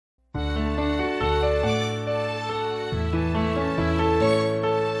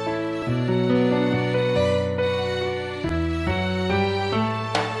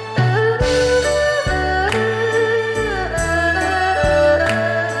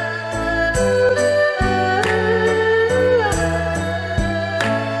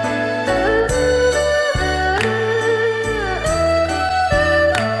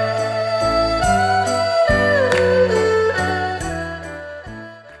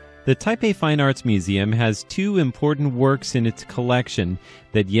The Taipei Fine Arts Museum has two important works in its collection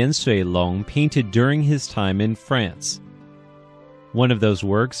that Shui-long painted during his time in France. One of those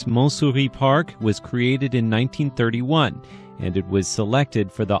works, Montsouris Park, was created in 1931, and it was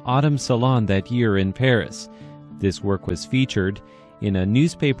selected for the Autumn Salon that year in Paris. This work was featured in a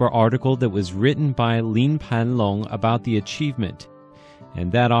newspaper article that was written by Lin Panlong about the achievement,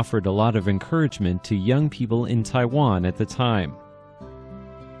 and that offered a lot of encouragement to young people in Taiwan at the time.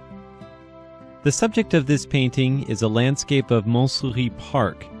 The subject of this painting is a landscape of Montsouris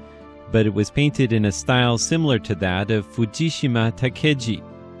Park, but it was painted in a style similar to that of Fujishima Takeji,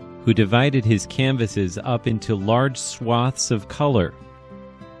 who divided his canvases up into large swaths of color.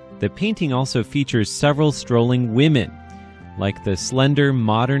 The painting also features several strolling women, like the slender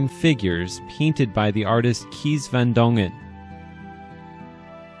modern figures painted by the artist Kees Van Dongen.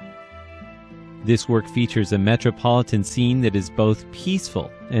 This work features a metropolitan scene that is both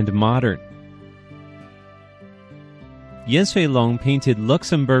peaceful and modern. Shui-long painted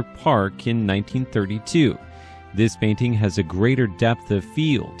Luxembourg Park in 1932. This painting has a greater depth of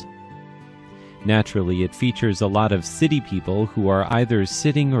field. Naturally, it features a lot of city people who are either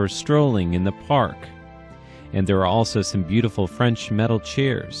sitting or strolling in the park. And there are also some beautiful French metal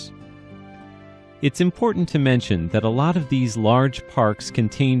chairs. It's important to mention that a lot of these large parks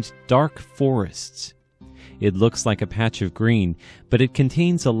contained dark forests. It looks like a patch of green, but it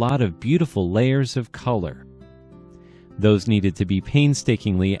contains a lot of beautiful layers of color. Those needed to be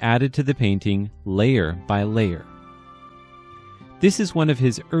painstakingly added to the painting, layer by layer. This is one of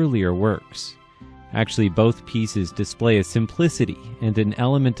his earlier works. Actually, both pieces display a simplicity and an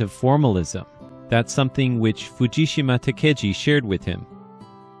element of formalism. That's something which Fujishima Takeji shared with him.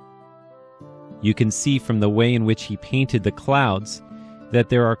 You can see from the way in which he painted the clouds that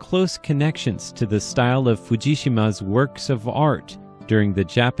there are close connections to the style of Fujishima's works of art during the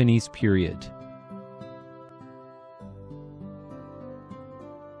Japanese period.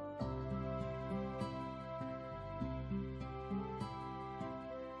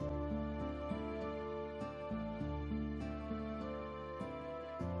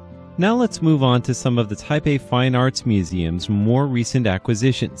 Now let's move on to some of the Taipei Fine Arts Museum's more recent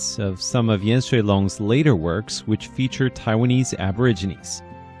acquisitions of some of Shui-long's later works which feature Taiwanese Aborigines.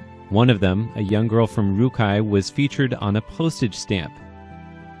 One of them, a young girl from Rukai, was featured on a postage stamp.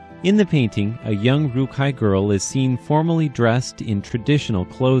 In the painting, a young Rukai girl is seen formally dressed in traditional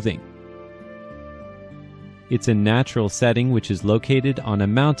clothing. It's a natural setting which is located on a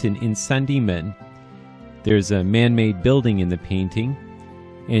mountain in Sandimen. There's a man-made building in the painting,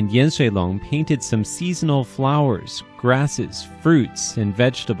 and Shui-long painted some seasonal flowers, grasses, fruits, and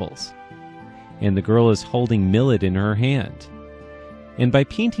vegetables. And the girl is holding millet in her hand. And by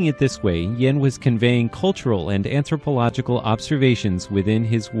painting it this way, Yan was conveying cultural and anthropological observations within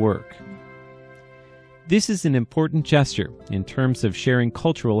his work. This is an important gesture in terms of sharing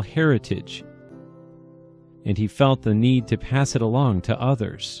cultural heritage, and he felt the need to pass it along to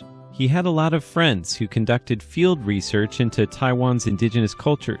others. He had a lot of friends who conducted field research into Taiwan's indigenous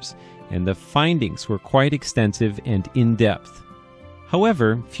cultures, and the findings were quite extensive and in-depth.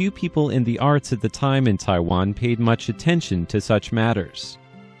 However, few people in the arts at the time in Taiwan paid much attention to such matters.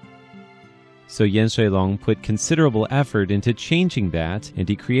 So Shui-long put considerable effort into changing that, and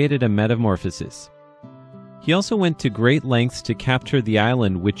he created a metamorphosis. He also went to great lengths to capture the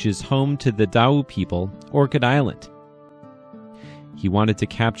island which is home to the Dao people, Orchid Island. He wanted to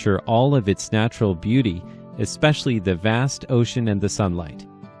capture all of its natural beauty, especially the vast ocean and the sunlight.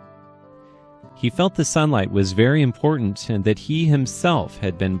 He felt the sunlight was very important and that he himself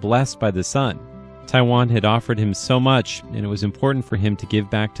had been blessed by the sun. Taiwan had offered him so much, and it was important for him to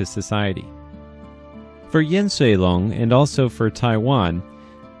give back to society. For Shui-long, and also for Taiwan,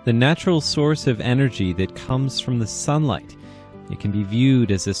 the natural source of energy that comes from the sunlight, it can be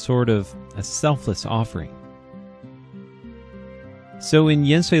viewed as a sort of a selfless offering. So in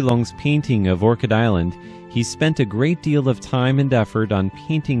Shui-long's painting of Orchid Island, he spent a great deal of time and effort on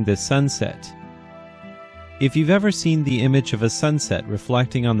painting the sunset. If you've ever seen the image of a sunset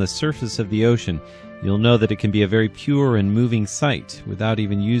reflecting on the surface of the ocean, you'll know that it can be a very pure and moving sight without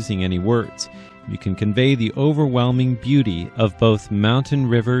even using any words. You can convey the overwhelming beauty of both mountain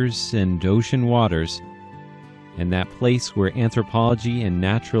rivers and ocean waters, and that place where anthropology and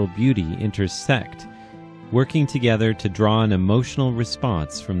natural beauty intersect, working together to draw an emotional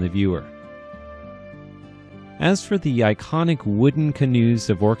response from the viewer. As for the iconic wooden canoes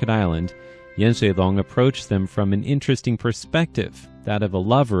of Orchid Island, Shui-long approached them from an interesting perspective, that of a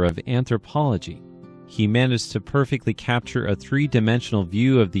lover of anthropology. He managed to perfectly capture a three-dimensional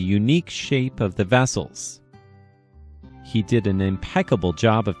view of the unique shape of the vessels. he did an impeccable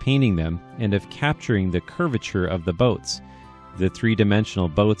job of painting them and of capturing the curvature of the boats. The three-dimensional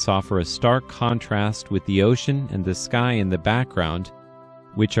boats offer a stark contrast with the ocean and the sky in the background,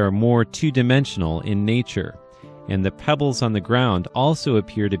 which are more two-dimensional in nature, and the pebbles on the ground also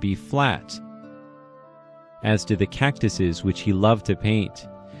appear to be flat, as do the cactuses which he loved to paint.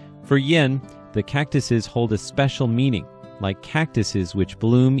 For Yan, the cactuses hold a special meaning, like cactuses which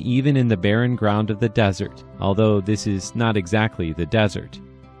bloom even in the barren ground of the desert, although this is not exactly the desert.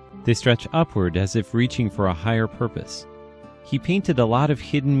 They stretch upward as if reaching for a higher purpose. He painted a lot of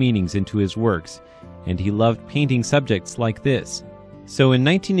hidden meanings into his works, and he loved painting subjects like this. So in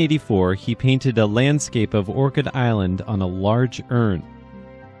 1984, he painted a landscape of Orchid Island on a large urn.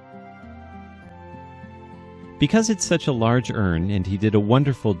 Because it's such a large urn and he did a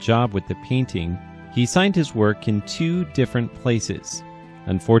wonderful job with the painting, he signed his work in 2 different places.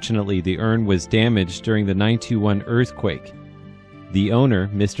 Unfortunately, the urn was damaged during the 9/21 earthquake. The owner,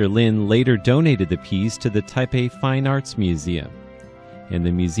 Mr. Lin, later donated the piece to the Taipei Fine Arts Museum, and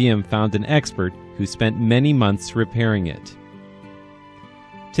the museum found an expert who spent many months repairing it.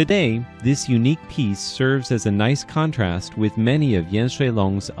 Today, this unique piece serves as a nice contrast with many of Yan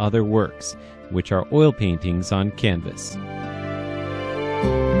Shui-long's other works, which are oil paintings on canvas.